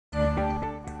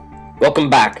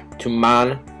Welcome back to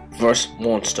Man vs.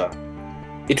 Monster.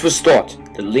 It was thought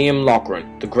that Liam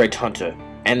Loughran, the Great Hunter,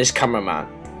 and his cameraman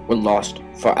were lost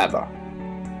forever.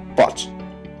 But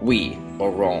we were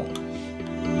wrong.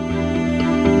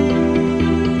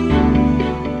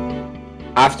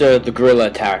 After the gorilla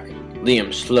attack,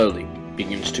 Liam slowly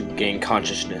begins to gain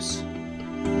consciousness.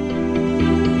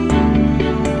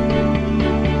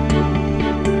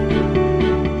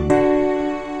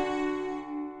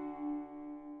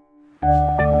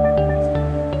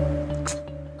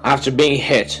 After being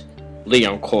hit,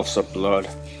 Liam coughs up blood.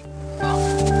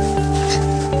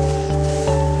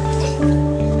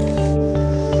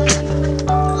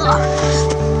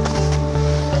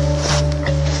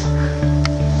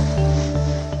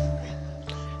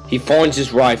 He finds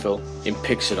his rifle and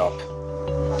picks it up.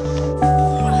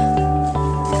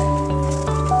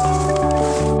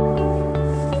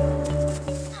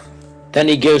 Then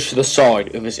he goes to the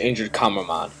side of his injured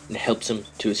cameraman and helps him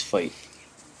to his feet.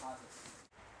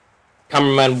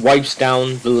 Cameraman wipes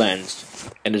down the lens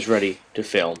and is ready to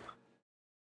film.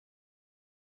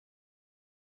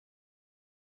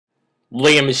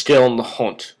 Liam is still on the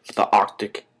hunt for the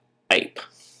Arctic ape.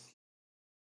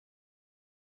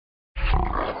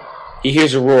 He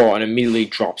hears a roar and immediately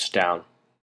drops down.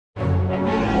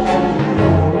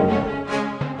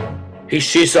 He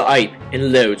sees the ape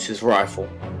and loads his rifle.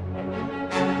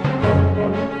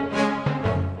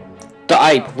 The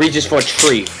ape reaches for a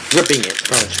tree, ripping it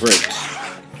from its roots.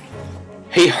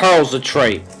 He hurls the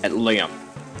tree at Liam.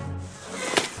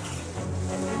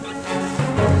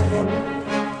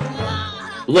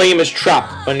 Liam is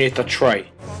trapped beneath the tree.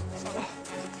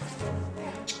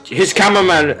 His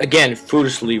cameraman again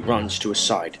foolishly runs to his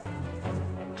side.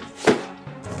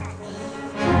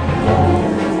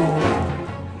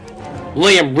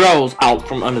 Liam rolls out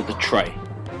from under the tree.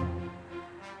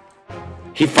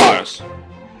 He fires.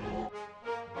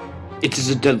 It is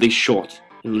a deadly shot,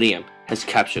 and Liam has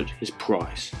captured his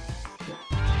prize.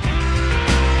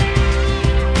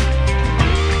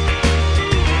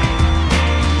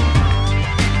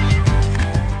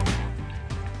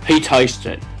 He tastes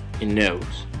it and knows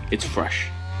it's fresh.